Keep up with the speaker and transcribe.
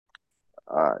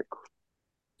Uh,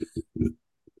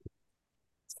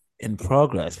 In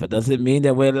progress, but does it mean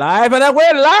that we're live? And that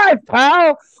we're live,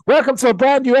 pal. Welcome to a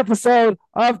brand new episode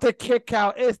of the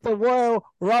Kickout. It's the Royal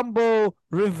Rumble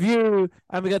review,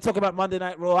 and we're gonna talk about Monday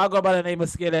Night Raw. I'll go by the name of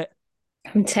Skillet.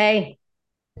 I'm Tay.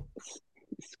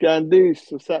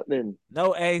 Scandoose, what's happening?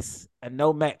 No Ace and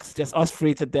no Mex, just us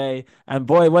three today. And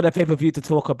boy, what a pay-per-view to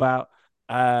talk about.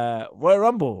 Royal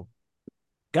Rumble,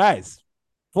 guys.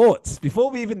 Thoughts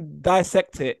before we even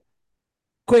dissect it.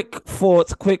 Quick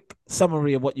thoughts, quick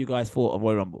summary of what you guys thought of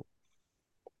Royal Rumble.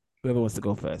 Whoever wants to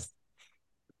go first.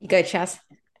 You go, Chaz.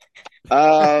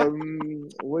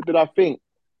 What did I think?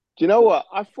 Do you know what?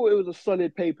 I thought it was a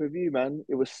solid pay-per-view, man.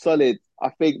 It was solid. I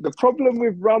think the problem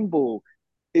with Rumble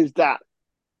is that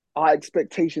our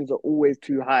expectations are always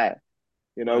too high.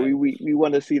 You know, Right. we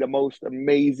want to see the most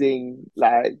amazing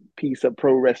like piece of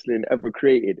pro wrestling ever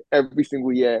created every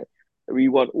single year. We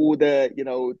want all the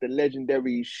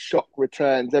legendary shock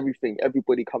returns, everything,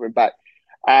 everybody coming back.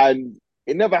 And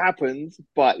it never happens,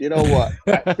 but you know what?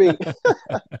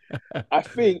 I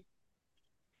think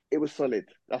it was solid.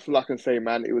 That's all I can say,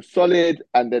 man. It was solid,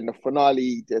 and then the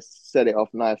finale just set it off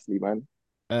nicely, man.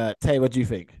 Tay, what do you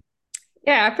think?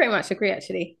 Yeah, I pretty much agree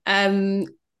actually.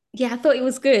 Yeah, I thought it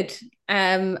was good.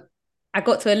 I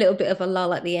got to a little bit of a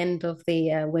lull at the end of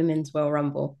the women's Royal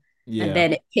Rumble, and Yeah,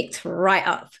 then it picked right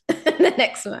up in the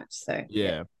next match. So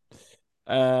yeah.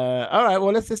 yeah. All right.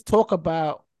 Well, let's just talk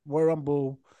about Royal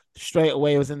Rumble straight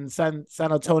away. It was in San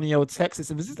Antonio,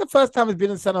 Texas. Was this the first time it's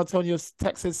been in San Antonio,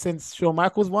 Texas since Shawn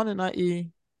Michaels won in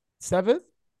 97?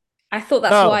 I thought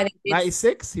that's No, why they did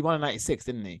 96? He won in 96,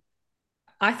 didn't he?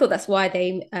 I thought that's why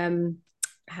they He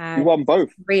had won both.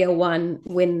 301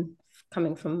 win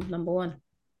coming from number one.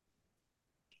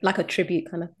 Like a tribute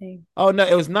kind of thing. Oh no,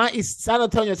 it was 90. San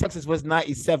Antonio, Texas was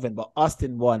 97, but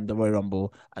Austin won the Royal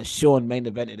Rumble and Shawn main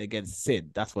evented against Sid.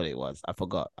 That's what it was. I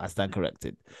forgot. I stand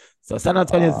corrected. So San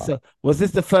Antonio, Uh, so was this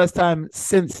the first time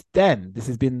since then? This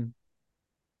has been.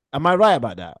 Am I right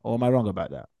about that, or am I wrong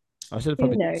about that? I should have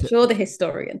Who probably. knows? You're the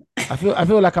historian. I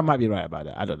feel like I might be right about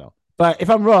that. I don't know, but if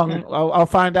I'm wrong, I'll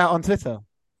find out on Twitter.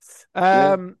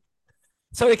 yeah. Um,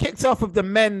 so it kicked off with the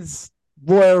men's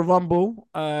Royal Rumble,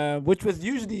 which was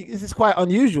usually this is quite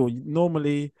unusual.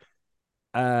 Normally,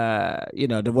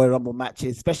 the Royal Rumble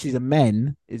matches, especially the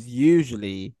men, is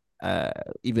usually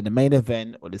either the main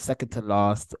event or the second to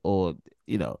last, or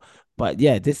But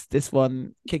yeah, this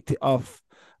one kicked it off,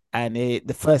 and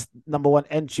the first number one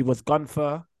entry was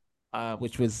Gunther,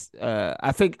 which was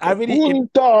I think I really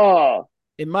Gunta.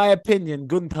 in my opinion,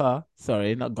 Gunther,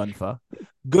 sorry, not Gunther,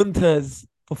 Gunther's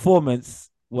performance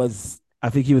was, I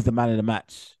think he was the man of the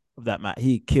match of that match.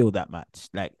 He killed that match.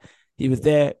 Like, he was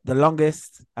there the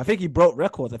longest. I think he broke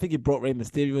records. I think he broke Rey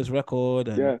Mysterio's record.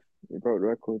 And Yeah, he broke the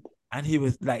record. and he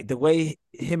was like, the way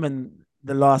him and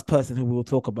the last person who we'll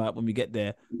talk about when we get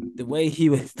there, the way he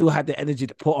was, still had the energy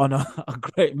to put on a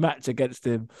great match against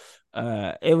him.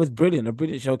 It was brilliant, a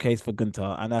brilliant showcase for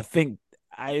Gunther. And I think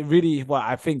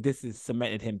this has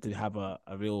cemented him to have a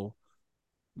real,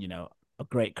 a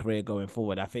great career going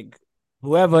forward. I think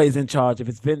whoever is in charge, if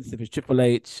it's Vince, if it's Triple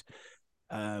H,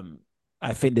 um,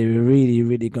 I think they're really,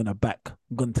 really gonna back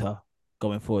Gunther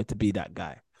going forward to be that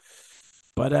guy.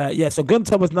 But yeah, so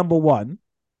Gunther was number one,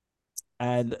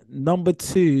 and number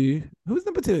two, who's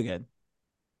number two again?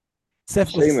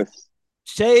 Seth was Sheamus.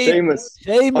 Shay Sheamus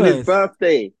on his Sheamus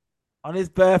birthday. on his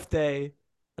birthday.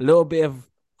 A little bit of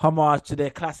homage to their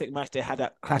classic match they had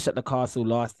at Clash at the Castle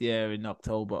last year in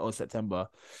October or September.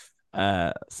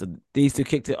 So these two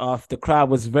kicked it off. The crowd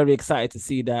was very excited to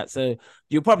see that. So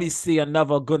you'll probably see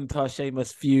another Gunther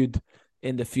Sheamus feud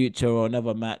in the future, or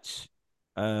another match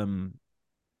um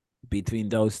between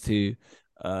those two.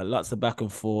 Lots of back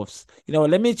and forths. You know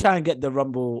what? Let me try and get the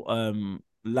Rumble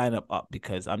lineup up,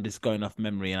 because I'm just going off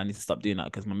memory and I need to stop doing that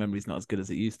because my memory's not as good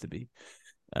as it used to be.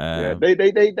 Yeah, Um,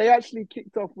 they actually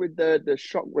kicked off with the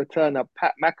shock return of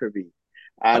Pat McAfee,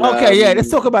 and okay, yeah, let's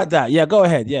talk about that. Yeah, go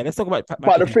ahead. Yeah, let's talk about Pat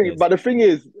but the McAfee thing first. but the thing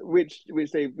is, which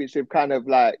they've kind of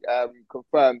like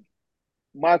confirmed,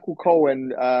 Michael Cole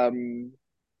and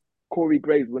Corey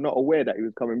Graves were not aware that he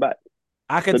was coming back,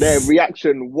 I so could. their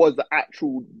reaction was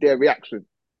their reaction.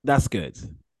 That's good.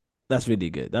 That's really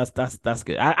good. That's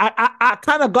good. I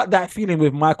kind of got that feeling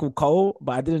with Michael Cole,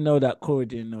 but I didn't know that Corey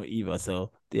didn't know either.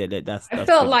 So yeah, I that's felt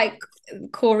brilliant. like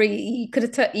Corey, you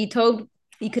could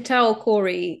tell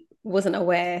Corey wasn't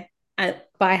aware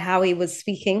by how he was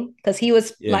speaking, because he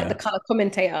was like Yeah, the color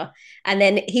commentator, and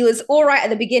then he was all right at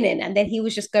the beginning, and then he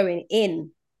was just going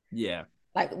in. yeah,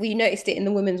 Like we noticed it in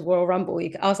the women's Royal Rumble.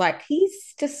 I was like,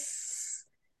 he's just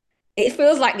it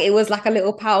feels like it was like a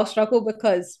little power struggle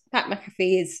because Pat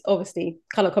McAfee is obviously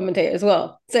color commentator as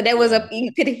well. So there was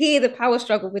you could hear the power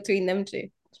struggle between them two.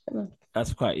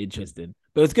 That's quite interesting.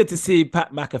 But it's good to see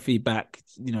Pat McAfee back.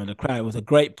 You know, the crowd was a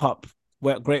great pop,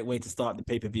 great way to start the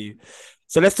pay-per-view.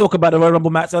 So let's talk about the Royal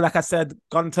Rumble match. So, like I said,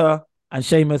 Gunter and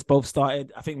Sheamus both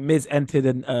started. I think Miz entered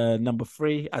in number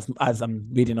 3 as I'm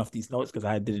reading off these notes because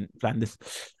I didn't plan this.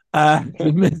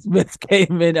 Miz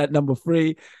came in at number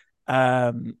 3.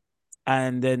 And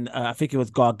then I think it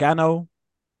was Gargano.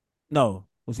 No,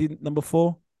 was he number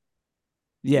 4?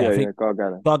 Yeah, I think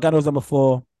Gargano. Gargano's number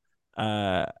 4.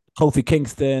 Kofi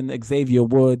Kingston, Xavier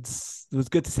Woods. It was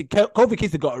good to see. Kofi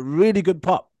Kingston got a really good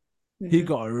pop. Mm-hmm. He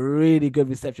got a really good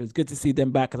reception. It was good to see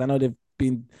them back because I know they've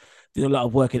been doing a lot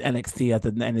of work in NXT as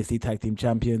the NXT Tag Team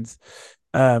Champions.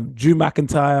 Drew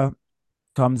McIntyre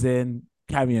comes in,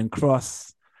 Karrion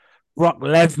Kross, Brock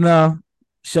Lesnar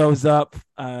shows up,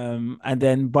 and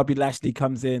then Bobby Lashley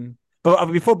comes in. But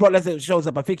before Brock Lesnar shows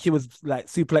up, I think he was like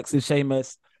suplexing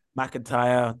Sheamus,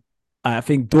 McIntyre. I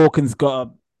think Dawkins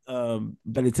got a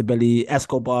belly to belly.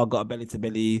 Escobar got a belly to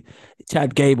belly.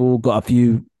 Chad Gable got a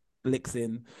few licks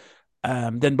in.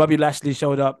 Then Bobby Lashley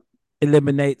showed up,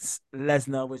 eliminates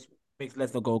Lesnar, which makes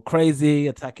Lesnar go crazy,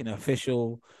 attacking an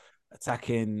official,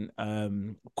 attacking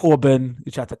Corbin,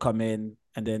 who tried to come in.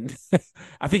 And then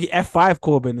I think he F5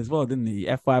 Corbin as well, didn't he?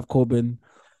 F5 Corbin,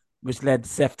 which led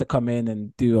Seth to come in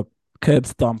and do a curb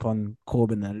stomp on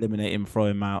Corbin and eliminate him, throw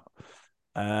him out.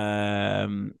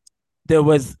 There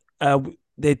was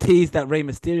they teased that Rey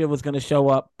Mysterio was going to show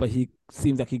up, but he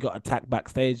seems like he got attacked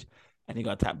backstage, and he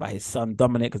got attacked by his son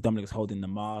Dominic because Dominic was holding the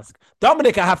mask.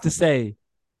 Dominic, I have to say,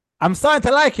 I'm starting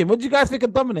to like him. What do you guys think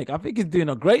of Dominic? I think he's doing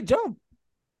a great job.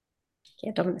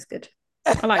 Yeah, Dominic's good.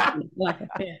 I like him. I like him.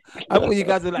 Yeah. I thought you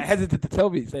guys were like hesitant to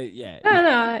tell me. Say, yeah. No,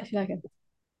 I actually like him.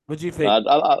 What do you think?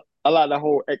 I like the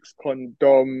whole ex-con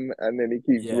Dom, and then he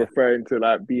keeps referring to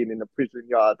like being in the prison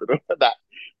yard and all of that.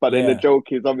 But then the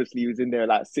joke is obviously he was in there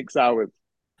like 6 hours.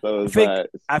 So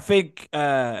I think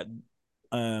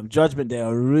Judgment Day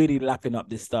are really lapping up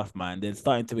this stuff, man. They're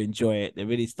starting to enjoy it. They're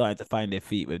really starting to find their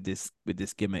feet with this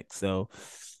gimmick. So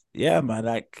yeah, man,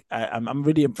 like I'm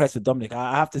really impressed with Dominic.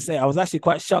 I have to say, I was actually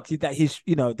quite shocked that he's,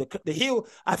 you know, the heel.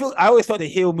 I always thought the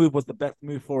heel move was the best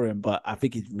move for him, but I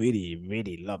think he's really,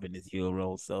 really loving his heel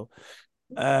role. So,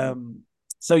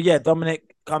 yeah,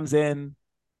 Dominic comes in.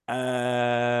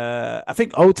 I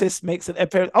think Otis makes an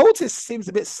appearance. Otis seems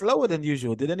a bit slower than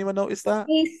usual. Did anyone notice that?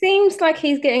 He seems like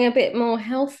he's getting a bit more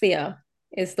healthier,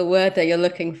 is the word that you're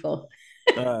looking for.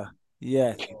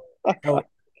 Yeah.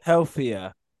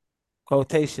 Healthier.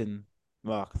 Quotation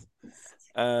marks.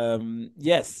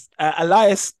 Yes.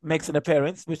 Elias makes an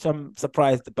appearance, which I'm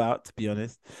surprised about, to be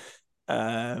honest.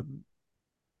 And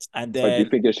then do you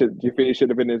think it should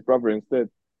have been his brother instead?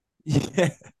 Yeah.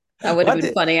 That would have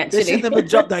been funny, actually. They shouldn't have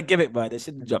dropped that gimmick, man. They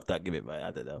shouldn't drop that gimmick, man.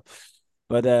 I don't know.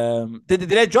 But did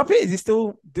they drop it? Is he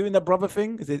still doing the brother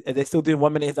thing? Are they still doing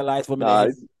 1 minute his Elias, 1 minute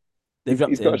his... He's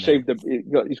got to shave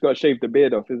the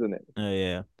beard off, isn't it? Oh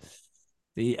yeah.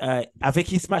 I think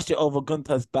he smashed it over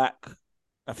Gunter's back.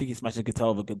 I think he smashed the guitar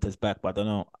over Gunter's back, but I don't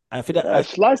know. I think that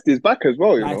sliced his back as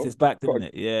well. Sliced his back, didn't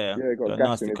it? Yeah. Yeah, got a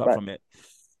nasty cut from it.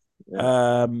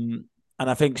 Yeah. And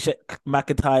I think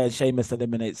McIntyre and Sheamus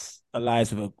eliminates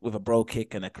Elias with a bro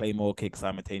kick and a Claymore kick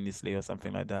simultaneously or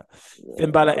something like that. Yeah,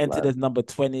 Finn Balor entered as number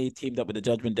 20, teamed up with the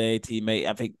Judgment Day teammate.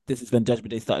 I think this is when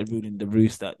Judgment Day started ruling the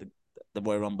roost at the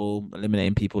Royal Rumble,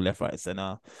 eliminating people left, right,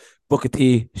 center. Booker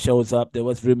T shows up. There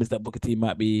was rumors that Booker T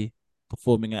might be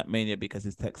performing at Mania because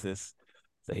it's Texas.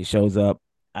 So he shows up.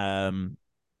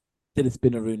 Did a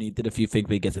spinner Rooney, did a few things,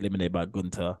 but he gets eliminated by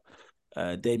Gunter.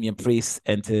 Damian Priest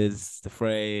enters the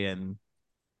fray and,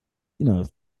 you know,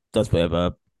 does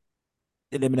whatever.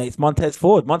 Eliminates Montez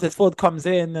Ford. Montez Ford comes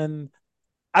in and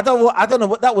I don't know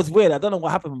what that was weird. I don't know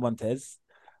what happened with Montez.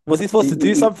 Was he supposed to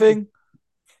do something?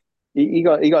 He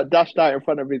got dashed out in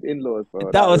front of his in-laws,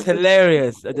 bro. That was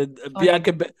hilarious. And then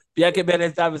Bianca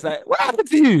Belair's dad was like, "What happened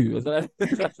to you?"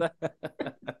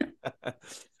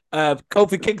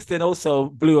 Kofi Kingston also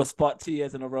blew a spot 2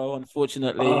 years in a row,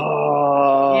 unfortunately.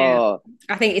 Yeah,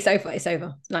 I think it's over. It's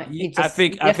over. Like, I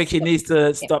think he needs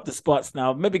to stop the spots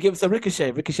now. Maybe give us a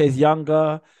Ricochet. Ricochet's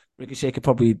younger. Ricochet could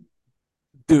probably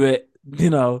do it, you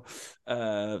know,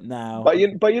 now. But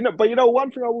you know, one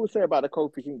thing I will say about the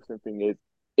Kofi Kingston thing is,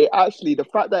 it actually, the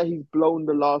fact that he's blown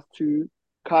the last 2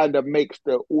 kind of makes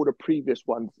all the previous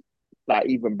ones like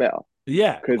even better.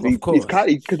 Yeah, because he's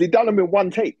done them in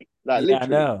one take. Like, yeah,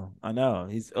 literally. I know.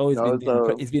 He's always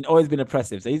always been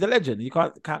impressive. So he's a legend. You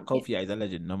can't Kofi out. He's a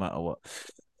legend no matter what.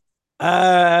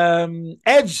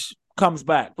 Edge comes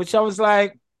back, which I was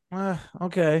like,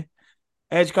 okay.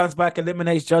 Edge comes back,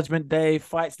 eliminates Judgment Day,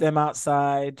 fights them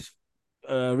outside.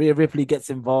 Rhea Ripley gets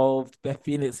involved. Beth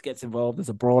Phoenix gets involved. There's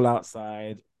a brawl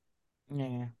outside.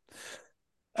 Yeah.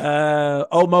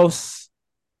 Almost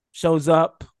shows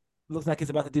up. Looks like he's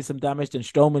about to do some damage. Then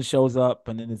Strowman shows up,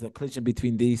 and then there's a collision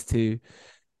between these two.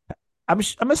 I'm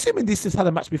assuming these two had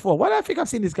a match before. Why do I think I've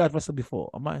seen these guys wrestle before?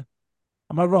 Am I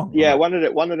wrong on Yeah, that? one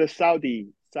of the Saudi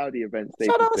events That's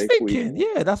what I was they fought each thinking.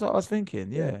 other. Yeah, that's what I was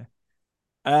thinking. Yeah.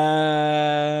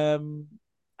 Yeah.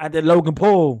 And then Logan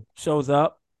Paul shows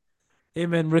up.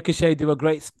 Him and Ricochet do a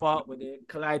great spot where they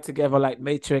collide together like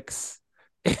Matrix.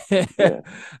 Yeah.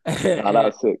 Nah, that It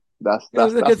was sick. was a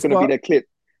That's good gonna be spot. the clip.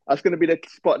 That's gonna be the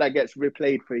spot that gets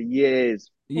replayed for years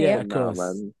Yeah, Yep. of from now, course.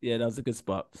 man. Yeah, that was a good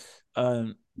spot.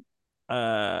 Um,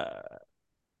 uh,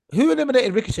 who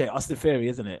eliminated Ricochet? Austin Theory,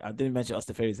 isn't it? I didn't mention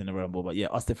Austin Theory's in the Rumble, but yeah,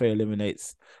 Austin Theory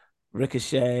eliminates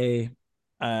Ricochet.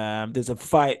 There's a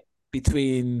fight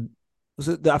between.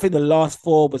 I think the last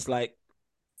four was like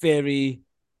Theory,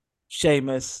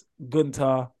 Sheamus,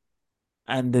 Gunter,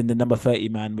 and then the number 30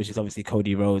 man, which is obviously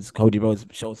Cody Rhodes. Cody Rhodes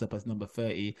shows up as number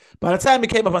 30. By the time he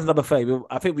came up as number 30,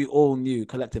 I think we all knew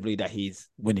collectively that he's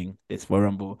winning this Royal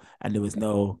Rumble, and there was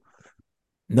no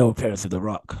appearance of The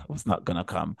Rock was not gonna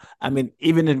come. I mean,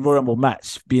 even in Royal Rumble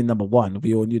match being number one,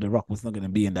 we all knew The Rock was not gonna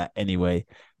be in that anyway.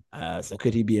 So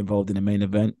could he be involved in the main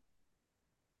event?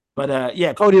 But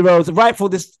yeah, Cody Rhodes, rightful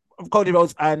this Cody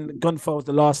Rhodes and Gunther was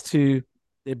the last two.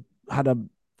 They had a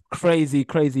crazy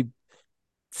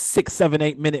 6, 7,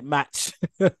 8 minute match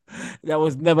that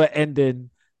was never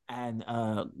ending. And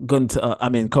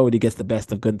Cody gets the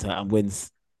best of Gunter and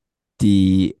wins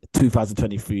the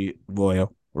 2023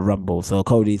 Royal Rumble. So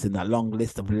Cody's in that long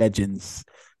list of legends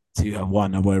to have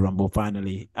won a Royal Rumble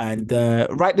finally. And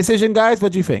right decision, guys.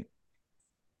 What do you think?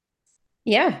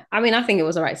 Yeah, I mean, I think it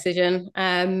was the right decision.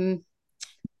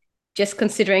 Just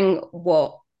considering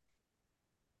what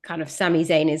kind of Sami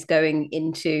Zayn is going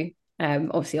into,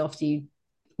 obviously after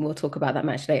we'll talk about that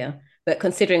match later. But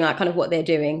considering like kind of what they're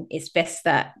doing, it's best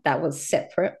that that was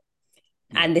separate,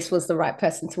 and this was the right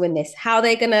person to win this. How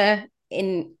they're gonna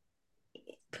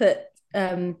put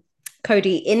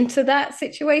Cody into that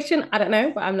situation, I don't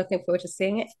know, but I'm looking forward to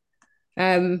seeing it.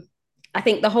 I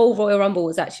think the whole Royal Rumble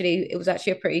was actually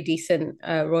a pretty decent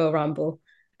Royal Rumble.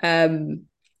 I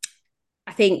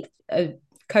think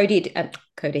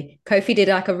Kofi did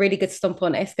like a really good stomp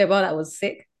on Escobar. That was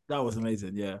sick. That was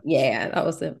amazing. Yeah. Yeah, that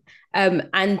was it.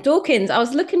 And Dawkins, I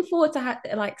was looking forward to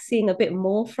like seeing a bit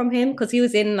more from him because he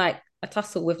was in like a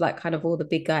tussle with like kind of all the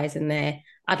big guys in there.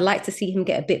 I'd like to see him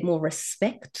get a bit more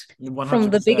respect from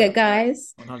the bigger 100%.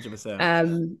 guys.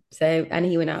 100%. So and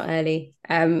he went out early.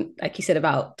 Like you said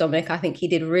about Dominic, I think he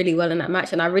did really well in that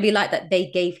match, and I really like that they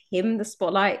gave him the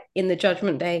spotlight in the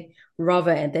Judgment Day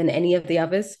rather than any of the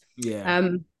others. Yeah.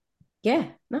 Yeah,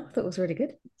 no, I thought it was really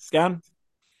good. Scan.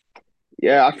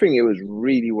 Yeah, I think it was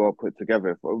really well put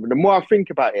together. The more I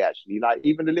think about it, actually, like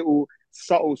even the little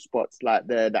subtle spots, like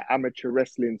the amateur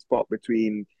wrestling spot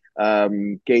between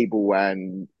Gable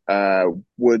and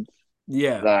Woods,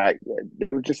 Yeah. like there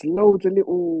were just loads of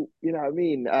little, you know what I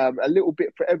mean, a little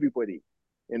bit for everybody,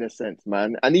 in a sense,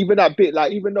 man. And even that bit,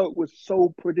 like even though it was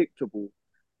so predictable,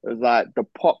 it was like the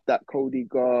pop that Cody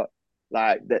got,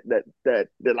 like that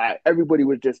like everybody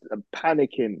was just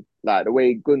panicking, like the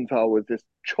way Gunther was just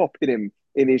chopping him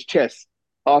in his chest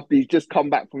after he's just come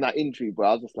back from that injury. But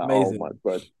I was just like, oh my Amazing.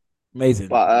 god. Amazing.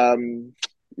 But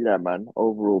yeah, man.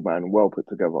 Overall, man, well put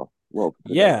together. Well put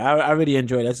together. Yeah, I really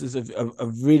enjoyed it. This is a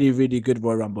really, really good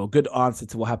Royal Rumble. Good answer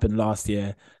to what happened last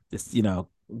year. Just,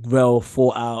 well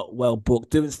thought out, well booked,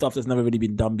 doing stuff that's never really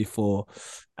been done before.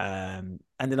 And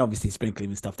then obviously sprinkling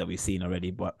with stuff that we've seen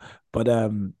already. But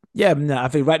yeah, no, I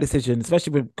think right decision,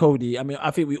 especially with Cody. I mean,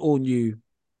 I think we all knew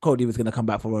Cody was gonna come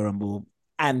back for Royal Rumble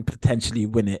and potentially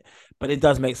win it. But it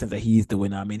does make sense that he's the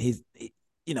winner. I mean,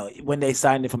 when they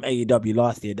signed him from AEW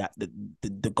last year, that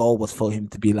the goal was for him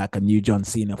to be like a new John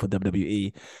Cena for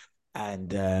WWE.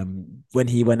 And when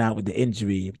he went out with the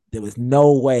injury, there was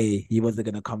no way he wasn't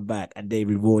going to come back, and they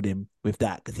reward him with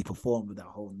that because he performed with that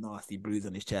whole nasty bruise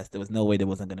on his chest. There was no way they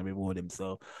wasn't going to reward him.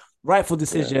 So, rightful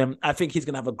decision. Yeah. I think he's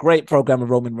going to have a great program with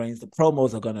Roman Reigns. The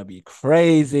promos are going to be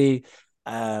crazy,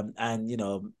 and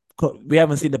we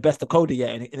haven't seen the best of Cody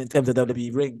yet in terms of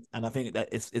WWE ring, and I think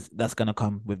that that's gonna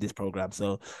come with this program.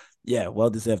 So, yeah, well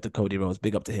deserved to Cody Rhodes.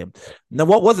 Big up to him. Now,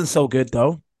 what wasn't so good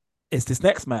though is this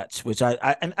next match, which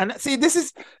I see. This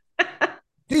is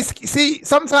this. See,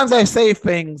 sometimes I say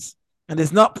things and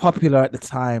it's not popular at the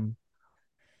time,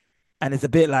 and it's a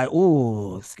bit like,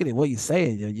 oh, Skinny, what are you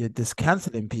saying? You're just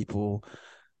canceling people.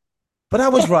 But I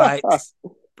was right.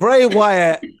 Bray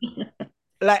Wyatt.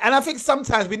 And I think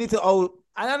sometimes we need to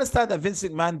I understand that Vince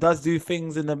McMahon does do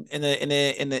things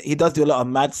he does do a lot of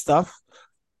mad stuff.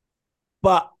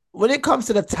 But when it comes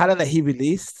to the talent that he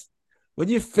released, when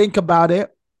you think about it,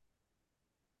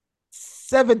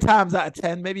 7 times out of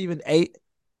 10, maybe even 8,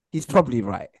 he's probably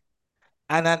right.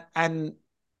 And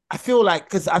I feel like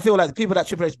the people that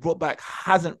Triple H brought back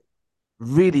hasn't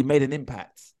really made an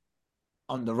impact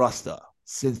on the roster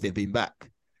since they've been back,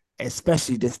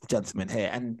 especially this gentleman here.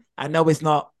 And I know it's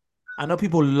not. I know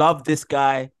people love this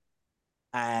guy,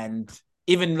 and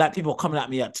even like people coming at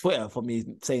me at Twitter for me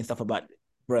saying stuff about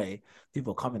Bray.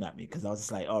 People coming at me because I was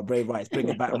just like, "Oh, Bray Wyatt's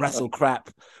bringing back wrestle crap."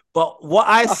 But what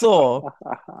I saw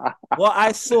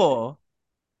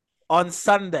on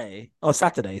Sunday or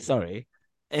Saturday, sorry,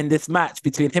 in this match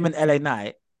between him and LA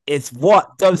Knight is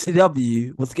what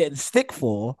WCW was getting stick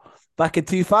for back in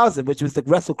 2000, which was the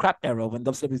wrestle crap era when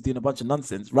WCW was doing a bunch of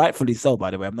nonsense. Rightfully so, by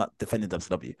the way. I'm not defending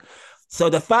WCW. So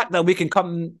the fact that we can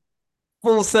come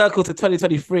full circle to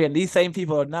 2023 and these same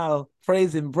people are now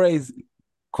praising Bray's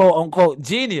quote unquote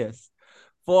genius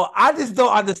for, I just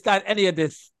don't understand any of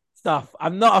this stuff.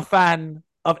 I'm not a fan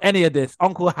of any of this.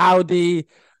 Uncle Howdy,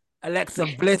 Alexa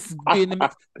Bliss being the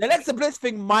mix. The Alexa Bliss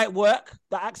thing might work.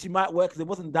 That actually might work because it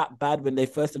wasn't that bad when they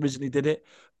first originally did it.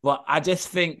 But I just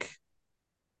think,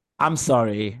 I'm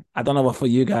sorry. I don't know what for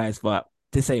you guys, but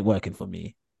this ain't working for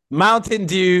me. Mountain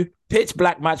Dew, pitch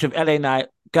black match with LA Knight.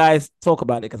 Guys, talk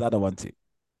about it because I don't want to.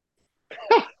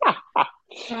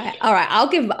 All right. I'll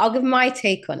give my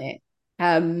take on it.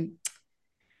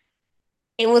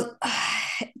 It was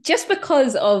just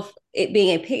because of it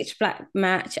being a pitch black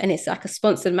match and it's like a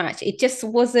sponsored match. It just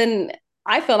wasn't.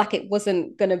 I felt like it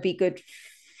wasn't going to be good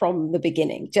from the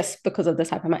beginning, just because of the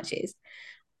type of matches.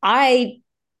 I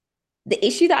The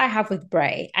issue that I have with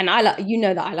Bray, and I like,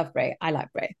 that I love Bray. I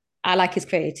like Bray. I like his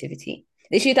creativity.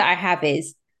 The issue that I have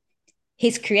is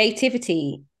his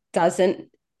creativity doesn't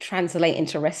translate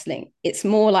into wrestling. It's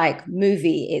more like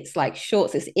movie, it's like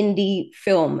shorts, it's indie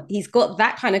film. He's got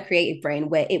that kind of creative brain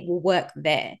where it will work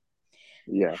there.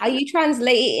 Yeah. How you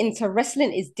translate it into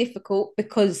wrestling is difficult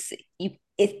because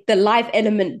if the live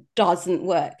element doesn't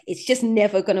work, it's just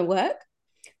never going to work.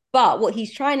 But what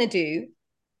he's trying to do,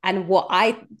 and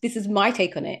this is my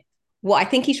take on it, what I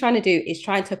think he's trying to do is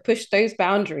trying to push those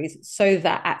boundaries so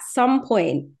that at some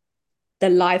point the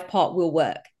live part will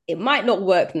work. It might not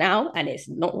work now, and it's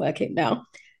not working now.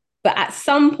 But at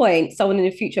some point, someone in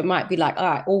the future might be like, all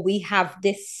right, or we have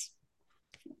this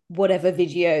whatever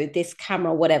video, this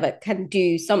camera, whatever, can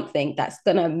do something that's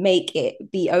going to make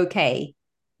it be okay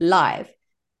live.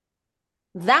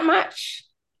 That match,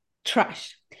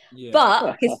 trash. Yeah.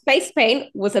 But his face paint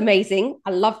was amazing.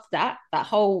 I loved that. The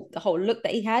whole look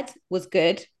that he had was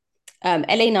good.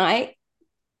 LA Knight,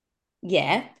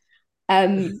 yeah.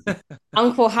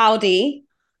 Uncle Hardy,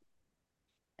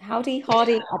 I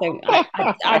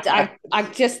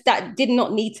just, that did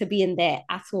not need to be in there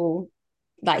at all.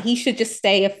 Like, he should just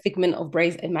stay a figment of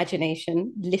Bray's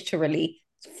imagination, literally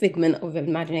figment of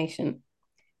imagination.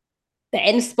 The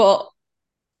end spot,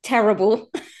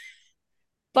 terrible.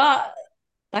 But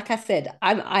like I said,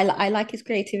 I like his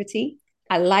creativity.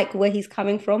 I like where he's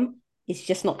coming from. It's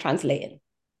just not translating.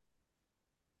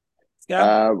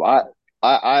 Yeah.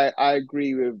 I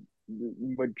agree with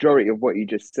the majority of what you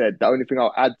just said. The only thing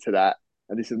I'll add to that,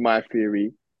 and this is my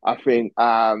theory, I think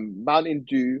Mountain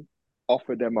Dew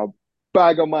offered them a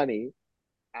bag of money,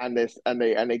 and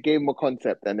they gave them a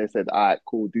concept, and they said, "All right,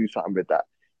 cool, do something with that."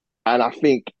 And I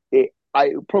think it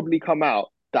probably come out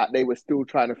that they were still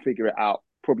trying to figure it out,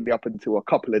 probably up until a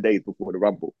couple of days before the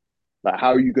Rumble. Like,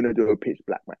 how are you going to do a pitch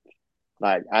black match?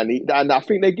 Like, and I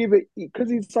think they give it because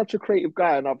he's such a creative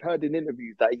guy, and I've heard in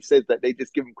interviews that he says that they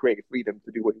just give him creative freedom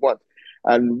to do what he wants.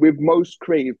 And with most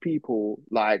creative people,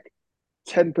 like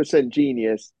 10%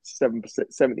 genius, 7%,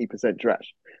 70%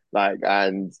 trash. Like,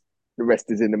 and the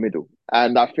rest is in the middle.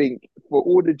 And I think for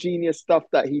all the genius stuff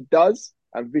that he does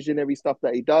and visionary stuff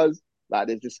that he does, like,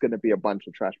 there's just going to be a bunch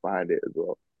of trash behind it as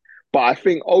well. But I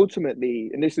think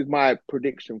ultimately, and this is my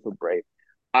prediction for Bray,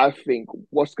 I think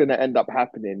what's going to end up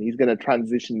happening, he's going to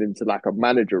transition into like a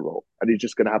manager role, and he's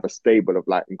just going to have a stable of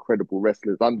like incredible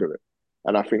wrestlers under him.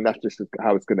 And I think that's just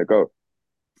how it's going to go,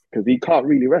 because he can't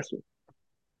really wrestle.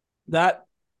 That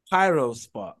pyro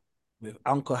spot with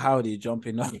Uncle Howdy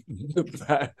jumping up,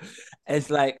 it's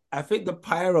like, I think the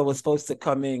pyro was supposed to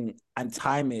come in and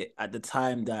time it at the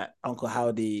time that Uncle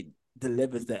Howdy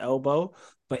delivers the elbow,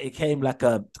 but it came like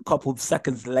a couple of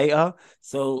seconds later.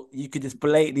 So you could just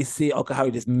blatantly see Uncle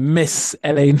Howdy just miss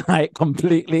LA Knight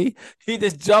completely. He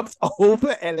just jumps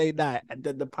over LA Knight, and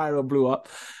then the pyro blew up.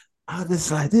 I was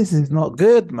just like, this is not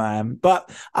good, man. But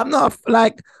I'm not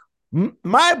like,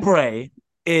 my Bray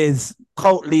is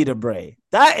cult leader Bray.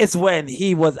 That is when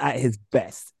he was at his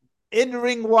best. In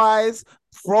ring wise,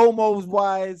 promos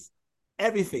wise,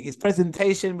 everything. His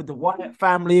presentation with the Wyatt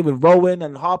family, with Rowan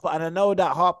and Harper. And I know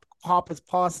that Harper's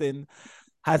passing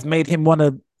has made him want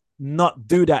to not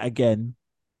do that again.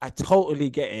 I totally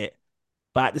get it.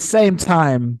 But at the same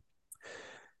time,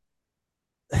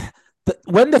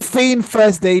 when the Fiend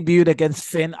first debuted against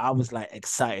Finn, I was like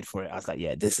excited for it. I was like,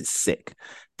 yeah, this is sick.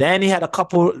 Then he had a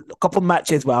couple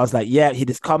matches where I was like, yeah, he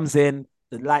just comes in,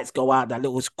 the lights go out, that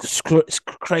little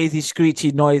crazy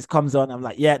screechy noise comes on. I'm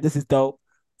like, yeah, this is dope.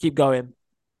 Keep going.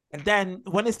 And then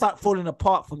when it started falling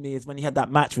apart for me is when he had that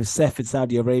match with Seth in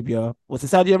Saudi Arabia. Was it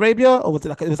Saudi Arabia or was it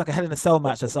like a Hell in a Cell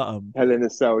match or something? Hell in a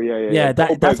Cell, yeah. Yeah, that's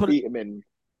Goldberg what beat him in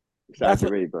that's Saudi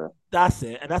what Arabia. that's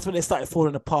it. And that's when it started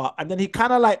falling apart. And then he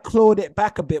kind of like clawed it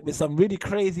back a bit with some really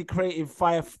crazy creative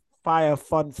fire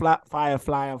fun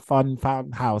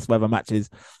house, whatever matches.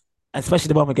 Especially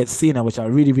the one against Cena, which I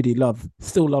really, really love.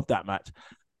 Still love that match.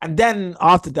 And then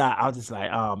after that, I was just like,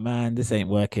 oh man, this ain't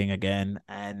working again.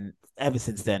 And ever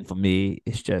since then, for me,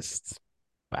 it's just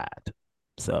bad.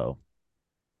 So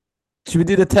should we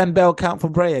do the 10 bell count for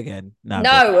Bray again?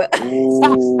 No.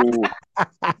 Ooh.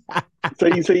 So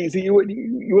you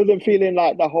wasn't feeling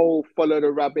like the whole follow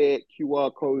the rabbit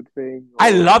QR code thing? Or...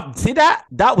 I loved, see that?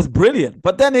 That was brilliant.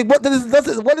 But then what does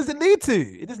it lead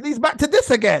to? It just leads back to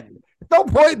this again. No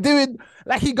point doing,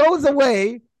 like, he goes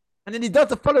away and then he does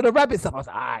the follow the rabbit stuff. I was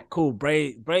like, all right, cool.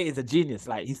 Bray is a genius.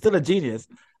 Like, he's still a genius.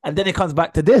 And then it comes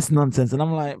back to this nonsense. And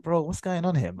I'm like, bro, what's going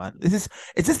on here, man? It's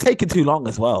just taking too long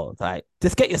as well. Like,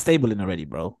 just get your stable in already,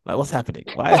 bro. Like, what's happening?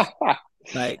 Why?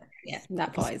 Like, yeah,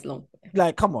 that part is long.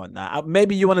 Like, come on now.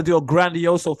 Maybe you want to do a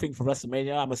grandioso thing for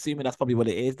WrestleMania. I'm assuming that's probably what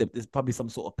it is. There's probably some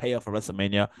sort of payoff for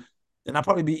WrestleMania. And I'll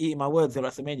probably be eating my words at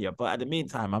WrestleMania. But at the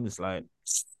meantime, I'm just like,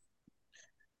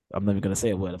 I'm not even gonna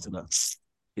say a word. I'm just gonna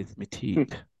it's my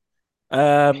teeth.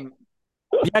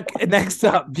 Next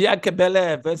up, Bianca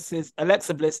Belair versus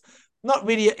Alexa Bliss. Not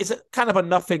really. It's a kind of a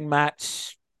nothing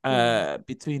match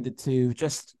between the two.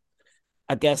 Just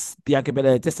I guess Bianca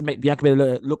Belair, just to make Bianca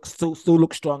Belair still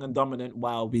look strong and dominant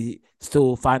while we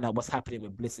still find out what's happening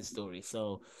with Bliss's story.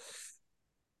 So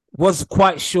was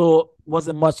quite short,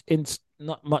 wasn't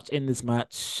not much in this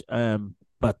match.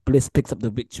 But Bliss picks up the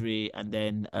victory, and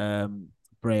then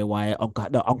Bray Wyatt,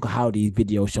 Uncle Howdy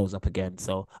video shows up again.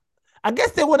 So I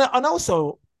guess they want to, and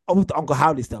also with the Uncle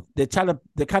Howdy stuff, they're kind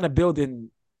of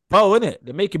building Bo, innit?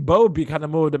 They're making Bo be kind of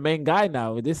more the main guy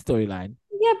now with this storyline.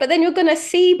 Yeah, but then you're gonna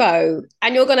see Bo,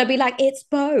 and you're gonna be like, "It's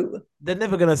Bo." They're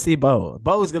never gonna see Bo.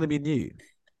 Bo's gonna be new.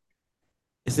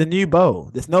 It's a new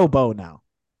Bo. There's no Bo now.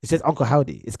 It's just Uncle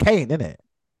Howdy. It's Kane, isn't it?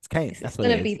 It's Kane. That's what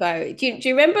gonna be Bo. Do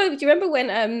you remember? Do you remember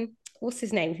when what's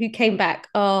his name? Who came back?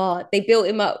 Oh, they built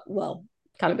him up. Well,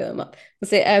 kind of built him up.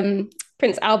 Was it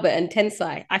Prince Albert and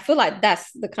Tensai? I feel like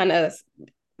that's the kind of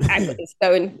angle that's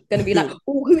gonna be like,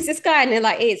 oh, who's this guy? And they're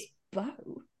like, it's Bo.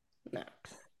 No.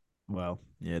 Well,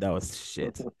 yeah, that was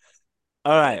shit.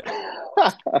 All right.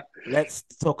 Let's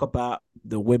talk about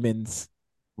the women's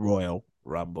Royal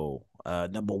Rumble.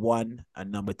 Number 1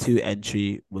 and number 2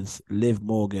 entry was Liv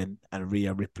Morgan and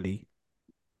Rhea Ripley.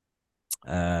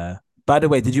 By the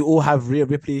way, did you all have Rhea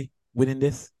Ripley winning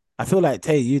this? I feel like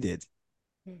Tay, you did.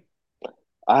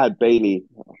 I had Bayley.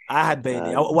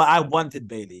 I wanted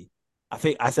Bayley. I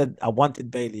think I said I wanted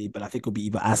Bayley, but I think it would be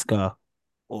either Asuka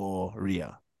or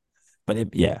Rhea.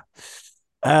 But yeah.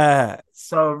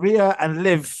 So Rhea and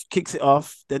Liv kicks it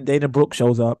off. Then Dana Brooke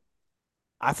shows up.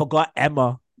 I forgot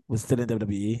Emma was still in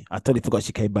WWE. I totally forgot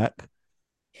she came back.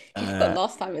 You forgot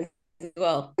last time as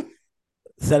well.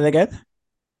 Say that again?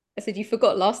 I said you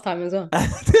forgot last time as well.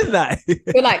 Didn't I?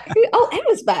 You're like, oh,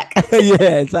 Emma's back.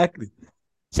 Yeah, exactly.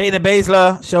 Shayna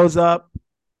Baszler shows up.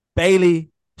 Bayley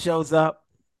shows up.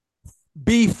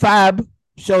 B-Fab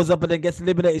shows up and then gets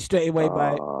eliminated straight away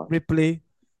by Ripley.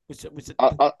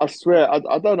 I swear,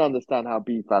 I don't understand how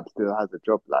B-Fab still has a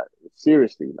job. Like,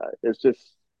 seriously, like, it's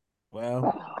just...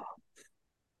 Well...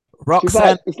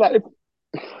 Roxanne... It's like...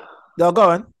 No, go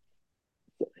on.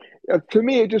 To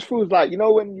me, it just feels like, you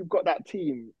know, when you've got that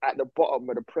team at the bottom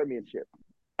of the Premiership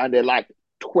and they're like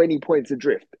 20 points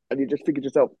adrift and you just think to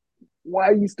yourself, why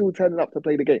are you still turning up to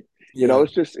play the game? You know,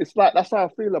 it's like, that's how I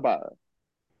feel about it.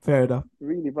 Fair enough.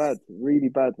 Really bad,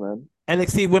 man.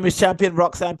 NXT Women's Champion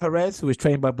Roxanne Perez, who is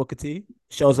trained by Booker T,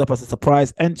 shows up as a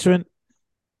surprise entrant.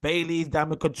 Bayley's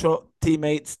Diamond Control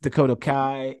teammates, Dakota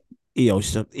Kai, Io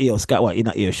Sky, well, you're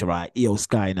not Io Shirai, Io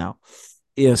Sky now.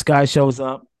 Io Sky shows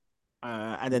up,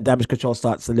 and then Damage Control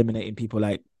starts eliminating people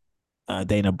like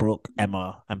Dana Brooke,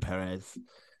 Emma, and Perez.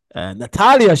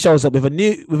 Natalia shows up with a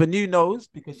new nose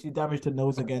because she damaged her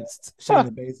nose against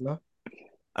Shayna Baszler.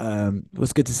 It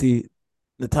was good to see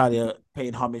Natalia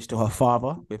paying homage to her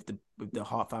father with the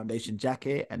Heart Foundation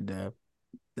jacket and the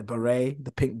beret,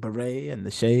 the pink beret and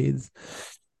the shades.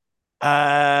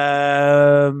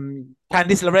 Candice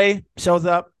LeRae shows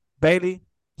up. Bailey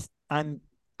and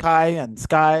Kai and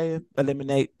Sky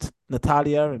eliminate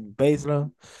Natalia and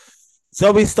Baszler.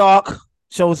 Zoe Stark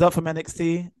shows up from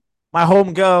NXT. My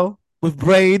home girl with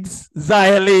braids,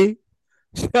 Xia Li,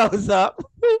 shows up.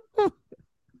 I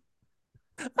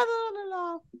don't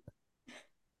want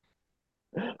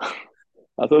to laugh.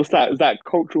 I thought that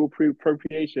cultural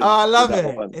appropriation Oh, I with love that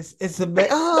it. one. It's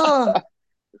amazing. Oh,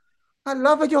 I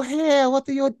love it. Your hair. What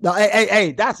do you? No,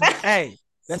 hey. That's hey.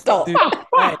 Let's not Stop. do.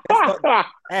 Hey, let's not.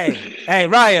 Hey,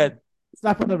 Ryan.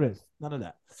 Slap on the wrist. None of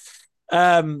that.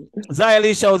 Xia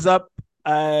Li shows up,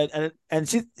 and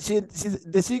she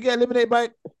did she get eliminated by?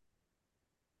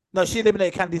 No, she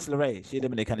eliminated Candice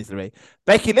LeRae.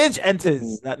 Becky Lynch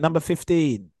enters at number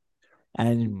 15,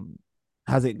 and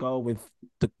has it go with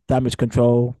the damage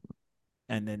control,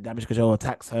 and then damage control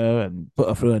attacks her and put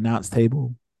her through an announce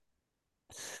table.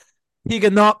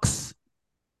 Tegan Knox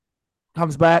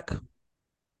comes back.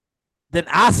 Then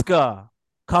Asuka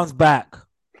comes back,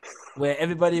 where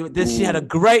everybody this she had a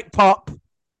great pop.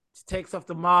 She takes off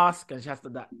the mask and she has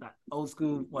that old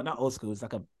school, well, not old school, it's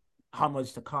like a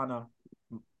homage to Kana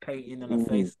painting on her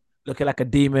face, looking like a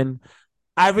demon.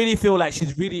 I really feel like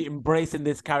she's really embracing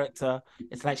this character.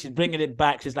 It's like she's bringing it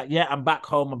back. She's like, yeah, I'm back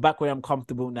home. I'm back where I'm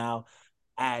comfortable now.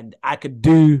 And I could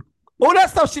do all that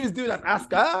stuff she was doing as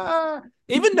Asuka.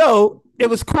 Even though it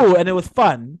was cool and it was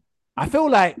fun, I feel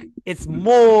like it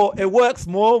works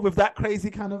more with that crazy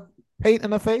kind of paint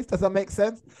on her face. Does that make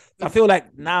sense? I feel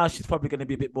like now she's probably going to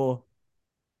be a bit more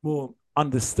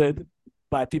understood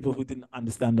by people who didn't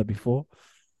understand her before.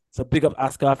 So big up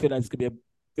Asuka. I feel like it's going to be a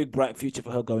big, bright future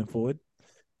for her going forward.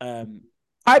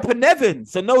 Piper Nevin,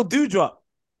 so no Doudrop.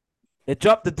 They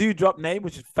dropped the Doudrop name,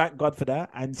 which is thank God for that.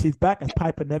 And she's back as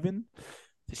Piper Nevin.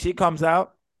 So she comes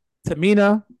out.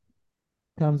 Tamina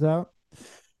comes out.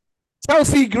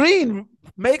 Chelsea Green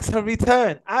makes her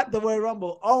return at the Royal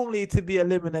Rumble, only to be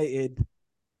eliminated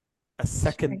a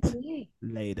second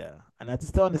later. And I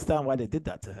just don't understand why they did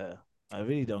that to her. I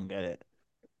really don't get it.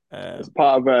 It's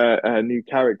part of a new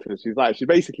character. She's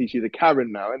a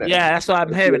Karen now, isn't it? Yeah, that's what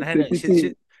I'm hearing.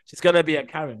 She's gonna be a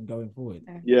Karen going forward.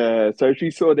 Yeah, so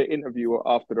she saw the interview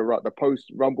after the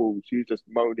post Rumble. She was just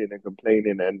moaning and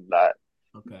complaining, and like,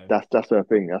 okay, that's her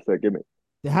thing. That's her gimmick.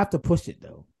 They have to push it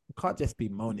though. You can't just be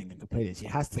moaning and complaining. She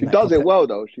has to. She does it well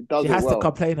though. She has to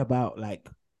complain about like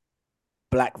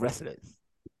black wrestlers.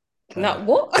 Not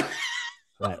what?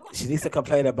 Like she needs to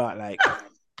complain about like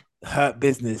hurt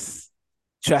business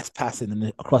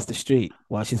trespassing across the street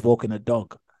while she's walking a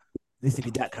dog. It needs to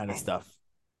be that kind of stuff.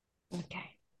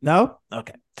 Okay. No?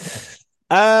 Okay.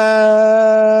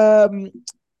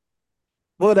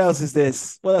 What else is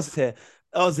this? What else is here?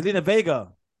 Oh, Zelina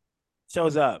Vega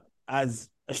shows up as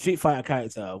a Street Fighter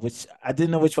character, which I didn't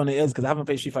know which one it is because I haven't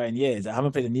played Street Fighter in years. I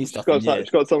haven't played the new stuff in years.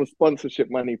 She's got some sponsorship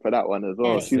money for that one as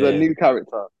well. Yes. She's a new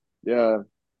character. Yeah.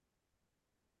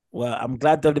 Well, I'm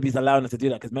glad WWE's allowing her to do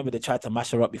that because remember they tried to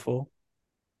mash her up before.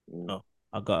 No,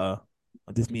 I got her.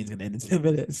 This means gonna end in 2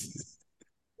 minutes.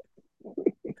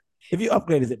 If you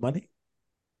upgrade, is it money?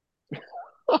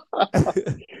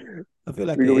 I feel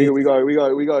like we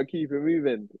got to keep it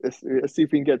moving. Let's see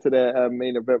if we can get to the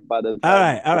main event by the time.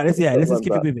 All right. Let's just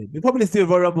keep it moving. We probably do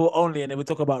Royal Rumble only, and then we'll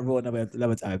talk about Raw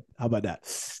another time. How about that?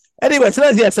 Anyway, so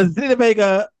Zelina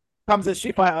Vega comes at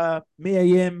Street Fighter, Mia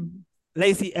Yim,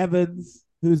 Lacey Evans,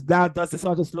 who's now does the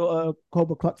Sergeant Slaughter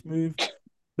Cobra Clutch move.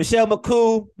 Michelle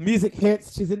McCool, music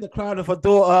hits. She's in the crowd with her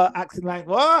daughter, acting like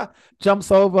what?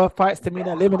 Jumps over, fights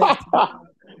Tamina, eliminates.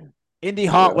 Indy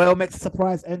Hartwell makes a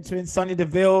surprise entrance. Sonya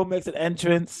Deville makes an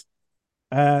entrance.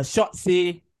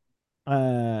 Shotzi,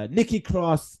 Nikki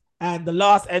Cross, and the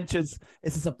last entrance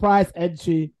is a surprise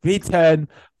entry return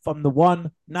from the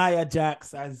one Nia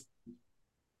Jax, as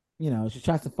you know, she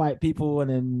tries to fight people, and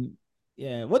then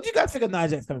what do you guys think of Nia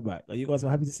Jax coming back? Are you guys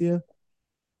happy to see her?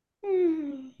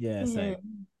 Yeah, same.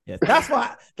 Yeah, that's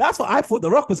why I thought The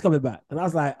Rock was coming back, and I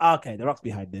was like, okay, The Rock's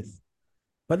behind this,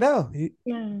 but no, he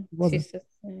wasn't.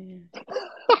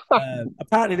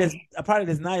 Apparently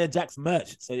there's Nia Jax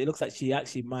merch, so it looks like she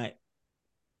actually might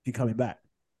be coming back.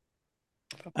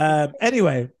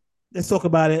 Anyway, let's talk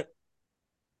about it.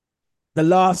 The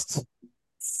last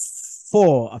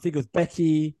 4, I think it was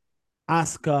Becky,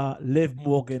 Asuka, Liv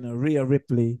Morgan, and Rhea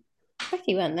Ripley.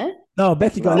 Becky went there. No,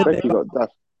 Becky got eliminated. Becky got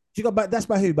dashed. She got dashed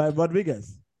by who? By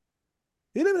Rodriguez.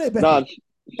 Who eliminated Becky? No,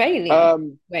 Bailey.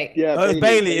 Wait. Yeah, it was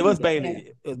Bailey. It was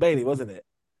Bailey. It was Bailey, wasn't it?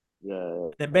 Yeah.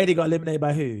 Then Bailey got eliminated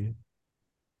by who?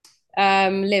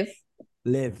 Liv.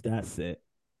 Liv, that's it.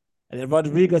 And then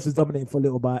Rodriguez was dominating for a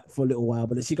little while,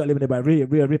 but then she got eliminated by Rhea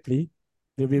Ripley.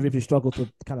 Rhea Ripley struggled to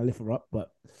kind of lift her up,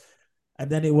 and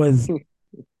then it was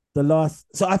the last.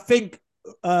 So I think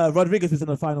Rodriguez was in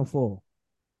the final four.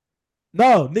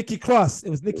 No, Nikki Cross. It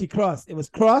was Nikki Cross. It was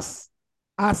Cross,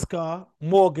 Asuka,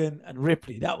 Morgan, and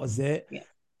Ripley. That was it. Yeah.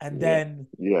 And then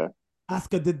yeah,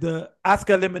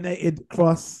 Asuka eliminated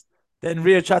Cross. Then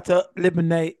Rhea tried to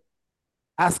eliminate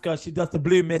Asuka. She does the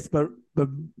blue mist, but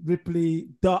Ripley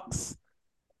ducks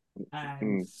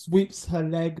and sweeps her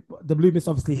leg. The blue mist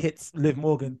obviously hits Liv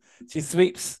Morgan. She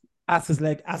sweeps Asuka's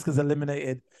leg. Asuka's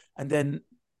eliminated. And then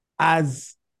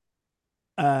as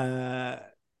Rhea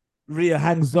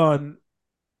hangs on,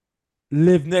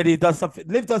 Liv nearly does something.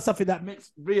 Liv does something that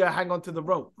makes Rhea hang on to the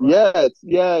rope, right?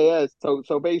 yeah.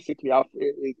 So basically,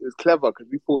 it was clever because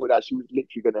we thought that she was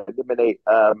literally going to eliminate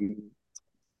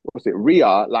what's it,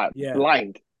 Rhea, like Yeah.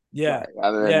 blind, Yeah.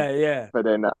 and then, Yeah. But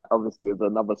then obviously there's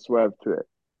another swerve to it.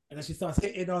 And then she starts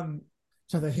trying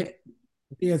to hit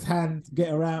Rhea's hand, get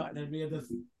her out, and then Rhea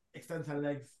just extends her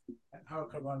legs and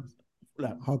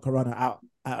Hurricanrana out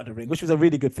of the ring, which was a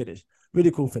really good finish,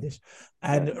 really cool finish.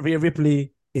 And Rhea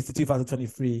Ripley is the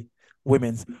 2023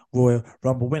 Women's Royal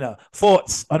Rumble winner.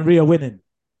 Thoughts on Rhea winning?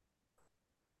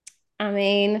 I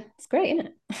mean, it's great,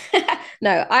 isn't it?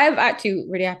 No, I'm actually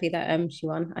really happy that she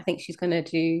won. I think she's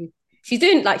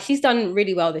done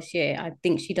really well this year. I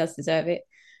think she does deserve it.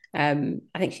 I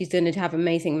think she's going to have an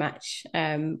amazing match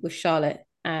with Charlotte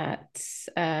at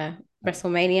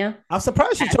WrestleMania. I'm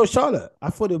surprised she chose Charlotte.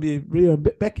 I thought it would be Rhea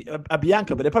and Becky,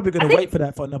 Bianca, but they're probably going to wait for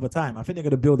that for another time. I think they're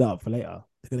going to build up for later.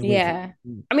 Yeah.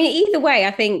 I mean, either way,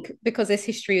 I think because there's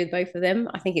history with both of them,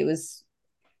 I think it was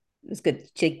good.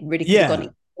 She really could have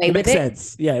gone it makes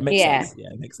sense. Yeah, it makes sense.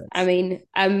 Yeah, it makes sense. I mean,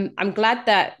 I'm glad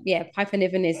that Piper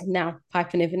Niven is now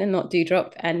Piper Niven and not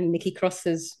Doudrop, and Nikki Cross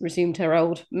has resumed her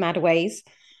old mad ways.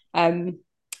 What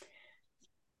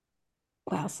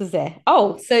else is there?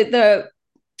 Oh, so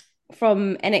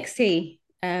from NXT,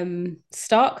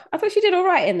 Stark. I thought she did all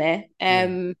right in there.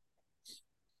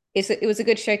 It was a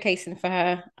good showcasing for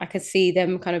her. I could see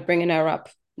them kind of bringing her up,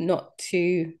 not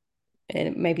to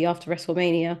maybe after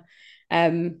WrestleMania.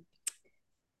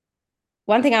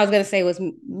 One thing I was going to say was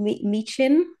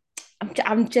Michin.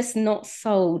 I'm just not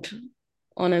sold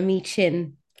on a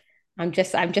Michin. I'm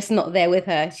just not there with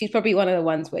her. She's probably one of the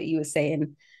ones where you were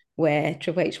saying where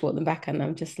Triple H brought them back, and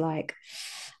I'm just like,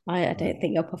 I don't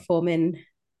think you're performing.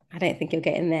 I don't think you're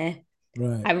getting there.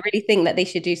 Right. I really think that they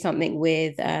should do something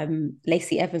with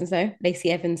Lacey Evans, though.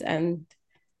 Lacey Evans and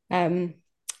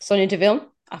Sonya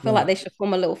Deville. I feel like they should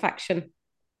form a little faction,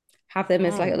 have them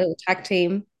as like a little tag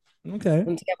team. Okay.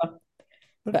 Them together.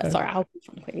 But sorry, I'll move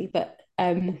on quickly. But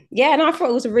yeah, and I thought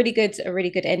it was a really good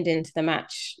ending to the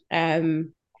match.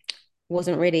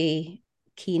 Wasn't really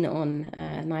keen on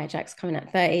Nia Jax coming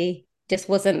at 30. Just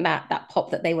wasn't that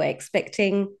pop that they were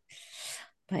expecting.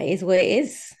 But it is what it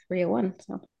is. Rhea won.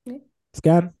 So yeah.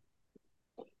 Scan.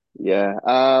 Yeah,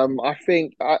 I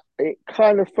think it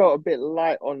kind of felt a bit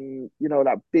light on,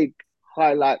 that big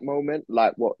highlight moment,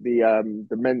 like what the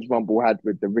men's rumble had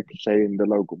with the Ricochet and the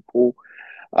Logan Paul.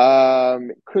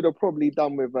 Could have probably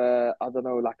done with I don't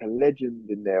know, like a legend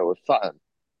in there or something.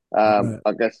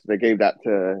 I guess they gave that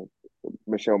to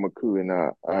Michelle McCool in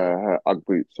her UGG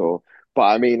boots. But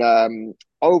I mean,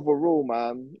 overall,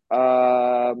 man,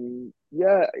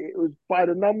 yeah, it was by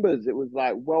the numbers. It was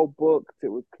like well booked. It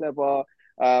was clever.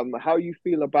 How you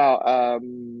feel about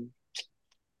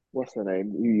what's her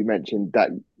name? Who you mentioned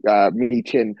that Mi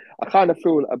Chin? I kind of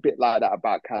feel a bit like that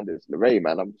about Candice LeRae,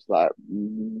 man. I'm just like,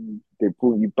 they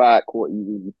pull you back. What are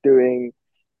you doing?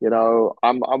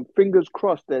 I'm fingers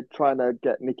crossed they're trying to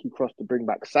get Nikki Cross to bring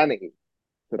back sanity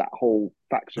to that whole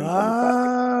faction comes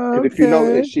back. Because if you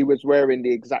notice, she was wearing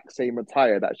the exact same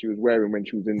attire that she was wearing when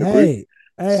she was in the group.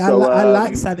 Hey, so, I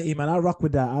like Sanity, man. I rock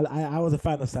with that. I was a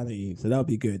fan of Sanity, so that'll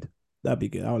be good. That'd be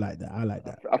good. I like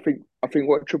that. I think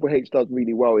what Triple H does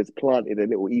really well is planted the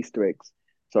little Easter eggs.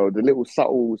 So the little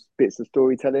subtle bits of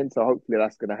storytelling. So hopefully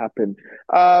that's going to happen.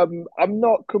 I'm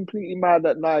not completely mad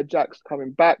that Nia Jax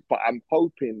coming back, but I'm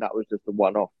hoping that was just a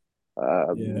one-off.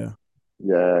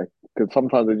 Yeah, because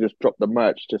sometimes they just drop the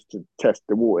merch just to test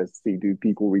the waters, see do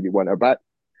people really want her back.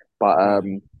 But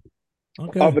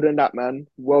other than that, man,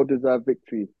 well-deserved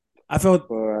victory. I felt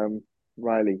for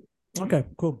Riley. Okay,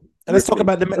 cool. And let's talk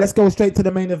about let's go straight to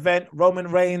the main event: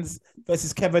 Roman Reigns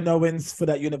versus Kevin Owens for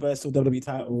that Universal WWE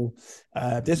title.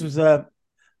 This was it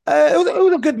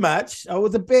was a good match. I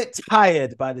was a bit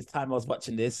tired by the time I was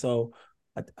watching this, so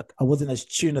I wasn't as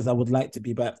tuned as I would like to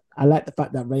be. But I like the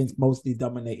fact that Reigns mostly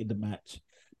dominated the match.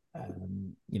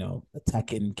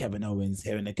 attacking Kevin Owens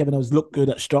here and there. Kevin Owens looked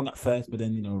good, strong at first, but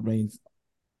then Reigns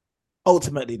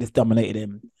ultimately just dominated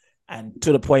him, and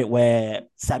to the point where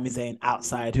Sami Zayn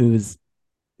outside, who was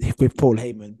with Paul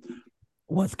Heyman,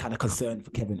 was kind of concerned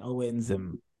for Kevin Owens.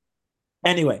 And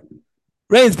anyway,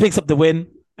 Reigns picks up the win,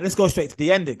 and let's go straight to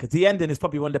the ending, because the ending is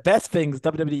probably one of the best things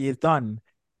WWE has done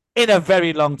in a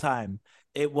very long time.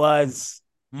 It was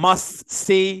must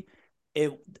see.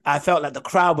 I felt like the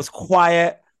crowd was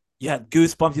quiet. You had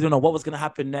goosebumps. You don't know what was going to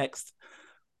happen next.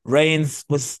 Reigns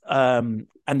was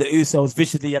and the Usos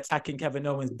viciously attacking Kevin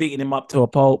Owens, beating him up to a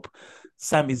pulp.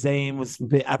 Sami Zayn was a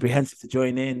bit apprehensive to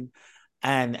join in.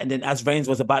 And then as Reigns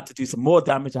was about to do some more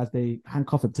damage as they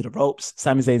handcuff him to the ropes,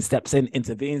 Sami Zayn steps in,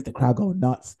 intervenes, the crowd goes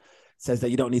nuts, says that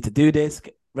you don't need to do this.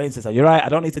 Reigns says, "Oh, you're right, I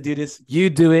don't need to do this. You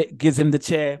do it," gives him the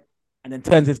chair, and then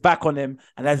turns his back on him.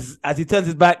 And as he turns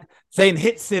his back, Zayn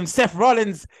hits him, Seth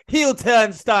Rollins heel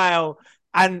turn style.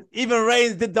 And even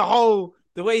Reigns did the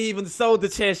way he even sold the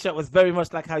chair shot was very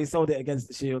much like how he sold it against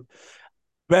the Shield.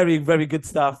 Very, very good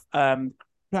stuff. I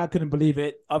couldn't believe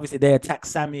it. Obviously, they attack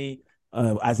Sammy,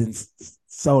 as in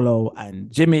Solo and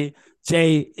Jimmy.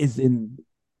 Jay is in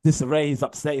disarray. He's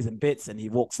upset. He's in bits, and he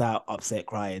walks out upset,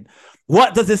 crying.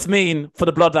 What does this mean for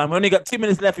the Bloodline? We only got 2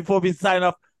 minutes left before we sign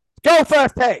off. Go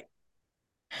first, hey.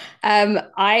 I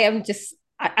am just.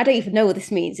 I don't even know what this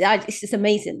means. It's just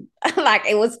amazing. Like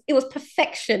it was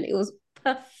perfection. It was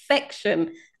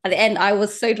perfection. At the end, I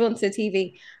was so drawn to the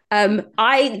TV.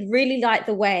 I really like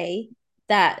the way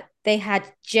that they had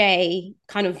Jay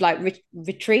kind of like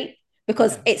retreat,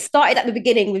 because it started at the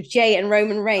beginning with Jay and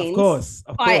Roman Reigns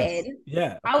fighting.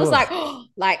 Yeah, I was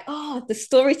like, the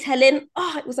storytelling.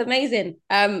 Oh, it was amazing.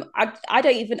 I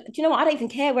don't even. Do you know what? I don't even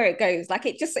care where it goes. Like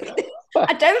it just.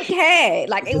 I don't care.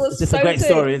 Like it was just so a great good.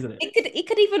 Story, isn't it? It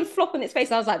could even flop on its face.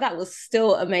 I was like, that was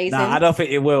still amazing. Nah, I don't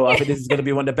think it will. I think this is going to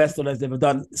be one of the best ones they've ever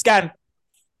done. Scan.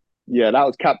 Yeah, that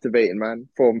was captivating, man.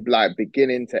 From like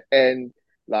beginning to end,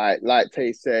 like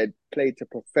Tay said, played to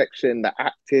perfection. The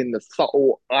acting, the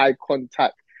subtle eye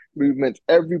contact movements,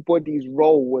 everybody's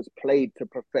role was played to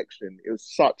perfection. It was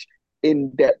such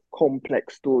in-depth,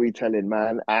 complex storytelling,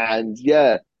 man. And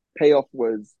yeah, payoff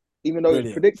was, even though it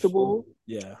was predictable,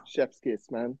 chef's kiss,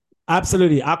 man.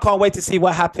 Absolutely. I can't wait to see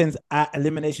what happens at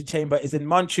Elimination Chamber. It's in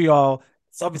Montreal.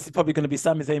 It's obviously probably going to be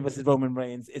Sami Zayn versus Roman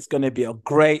Reigns. It's going to be a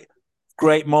great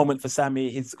moment for Sami.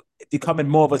 He's becoming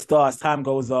more of a star as time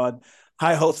goes on.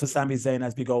 High hopes for Sami Zayn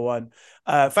as we go on.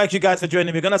 Thank you guys for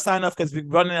joining. We're going to sign off because we're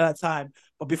running out of time.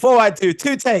 But before I do,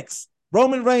 2 takes.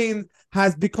 Roman Reigns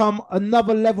has become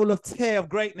another level of tier of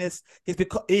greatness.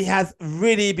 He has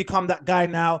really become that guy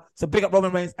now. So big up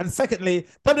Roman Reigns. And secondly,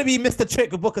 WWE missed the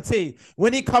trick with Booker T.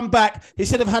 When he come back, he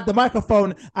should have had the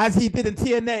microphone as he did in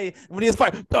TNA when he was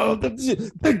fighting. Oh,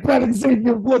 the big brother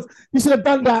Xavier Woods. He should have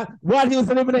done that while he was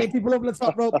eliminating people over the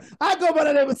top rope. I go by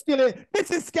the name of Skillet.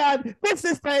 This is Scan. This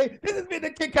is Tay. This has been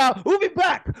the Kickout. We'll be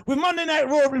back with Monday Night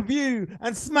Raw review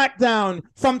and SmackDown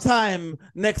sometime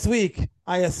next week,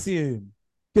 I assume.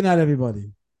 Good night,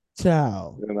 everybody.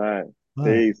 Ciao. Good night.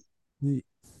 Peace.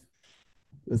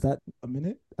 Is that a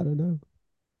minute? I don't know.